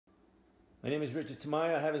My name is Richard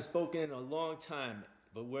Tamayo. I haven't spoken in a long time,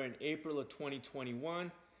 but we're in April of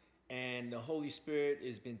 2021, and the Holy Spirit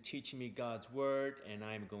has been teaching me God's Word, and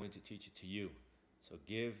I'm going to teach it to you. So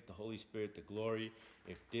give the Holy Spirit the glory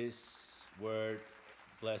if this Word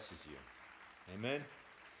blesses you. Amen?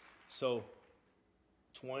 So,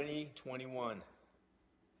 2021,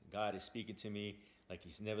 God is speaking to me like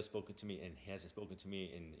He's never spoken to me, and He hasn't spoken to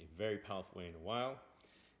me in a very powerful way in a while.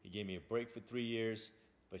 He gave me a break for 3 years,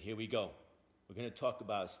 but here we go. We're going to talk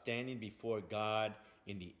about standing before God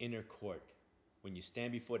in the inner court. When you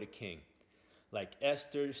stand before the king. Like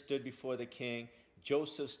Esther stood before the king.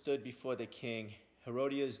 Joseph stood before the king.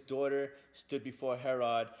 Herodias' daughter stood before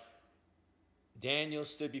Herod. Daniel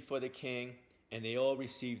stood before the king. And they all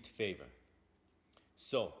received favor.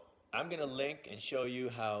 So I'm going to link and show you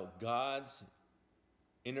how God's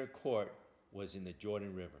inner court was in the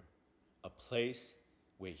Jordan River. A place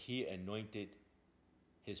where He anointed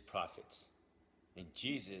His prophets. And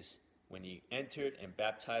Jesus, when He entered and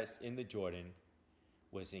baptized in the Jordan,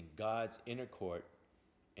 was in God's inner court,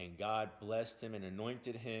 and God blessed Him and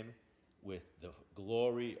anointed Him with the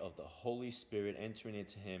glory of the Holy Spirit entering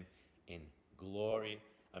into Him in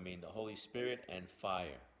the Holy Spirit and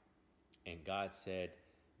fire. And God said,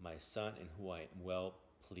 "My Son in whom I am well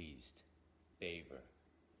pleased." Favor.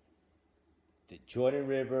 The Jordan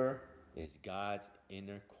River is God's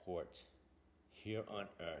inner court here on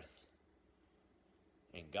earth.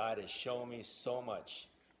 And God has shown me so much.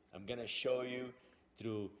 I'm going to show you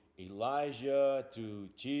through Elijah, through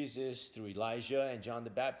Jesus, through Elijah and John the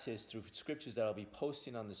Baptist, through scriptures that I'll be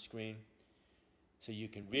posting on the screen so you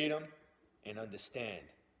can read them and understand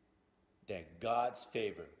that God's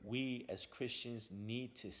favor, we as Christians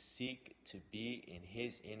need to seek to be in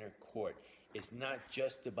His inner court. It's not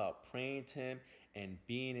just about praying to Him and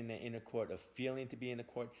being in the inner court or feeling to be in the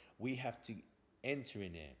court. We have to enter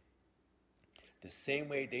in there. The same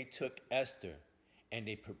way they took Esther and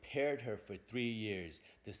they prepared her for 3 years.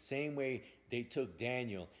 The same way they took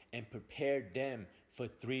Daniel and prepared them for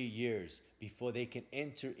 3 years before they can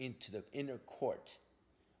enter into the inner court.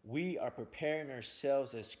 We are preparing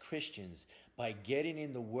ourselves as Christians by getting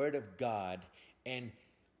in the Word of God and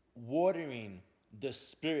watering the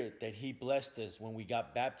Spirit that He blessed us when we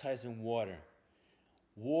got baptized in water.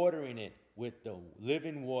 Watering it with the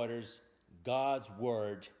living waters, God's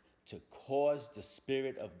Word, to cause the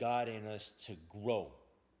Spirit of God in us to grow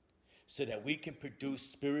so that we can produce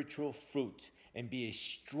spiritual fruit and be a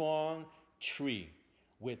strong tree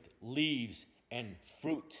with leaves and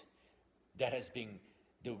fruit that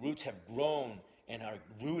the roots have grown and are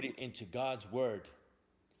rooted into God's Word.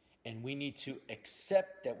 And we need to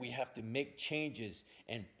accept that we have to make changes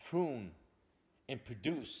and prune and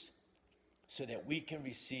produce so that we can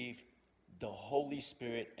receive the Holy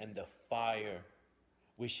Spirit and the fire,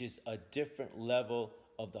 which is a different level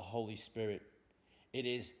of the Holy Spirit. It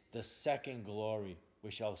is the second glory,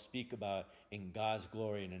 which I'll speak about in God's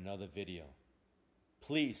glory in another video.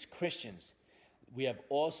 Please, Christians, we have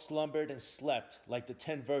all slumbered and slept like the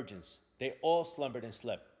 10 virgins. They all slumbered and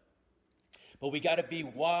slept. But we got to be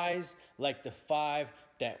wise like the 5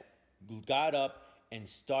 that got up and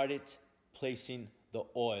started placing the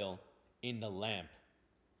oil in the lamp.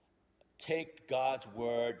 Take God's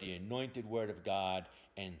Word, the anointed Word of God,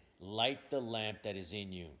 and light the lamp that is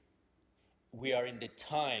in you. We are in the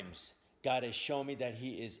times. God has shown me that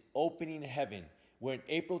He is opening heaven. We're in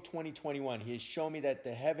April 2021. He has shown me that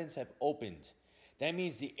the heavens have opened. That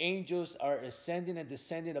means the angels are ascending and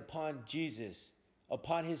descending upon Jesus,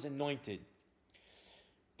 upon His anointed.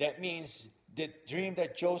 That means the dream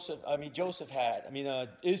that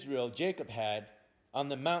Jacob had on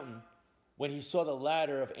the mountain, when he saw the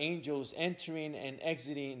ladder of angels entering and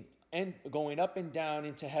exiting and going up and down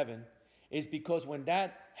into heaven, is because when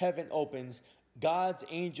that heaven opens, God's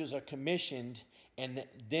angels are commissioned, and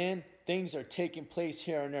then things are taking place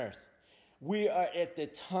here on earth. We are at the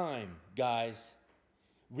time, guys.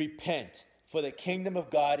 Repent, for the kingdom of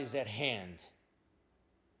God is at hand.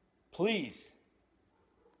 Please.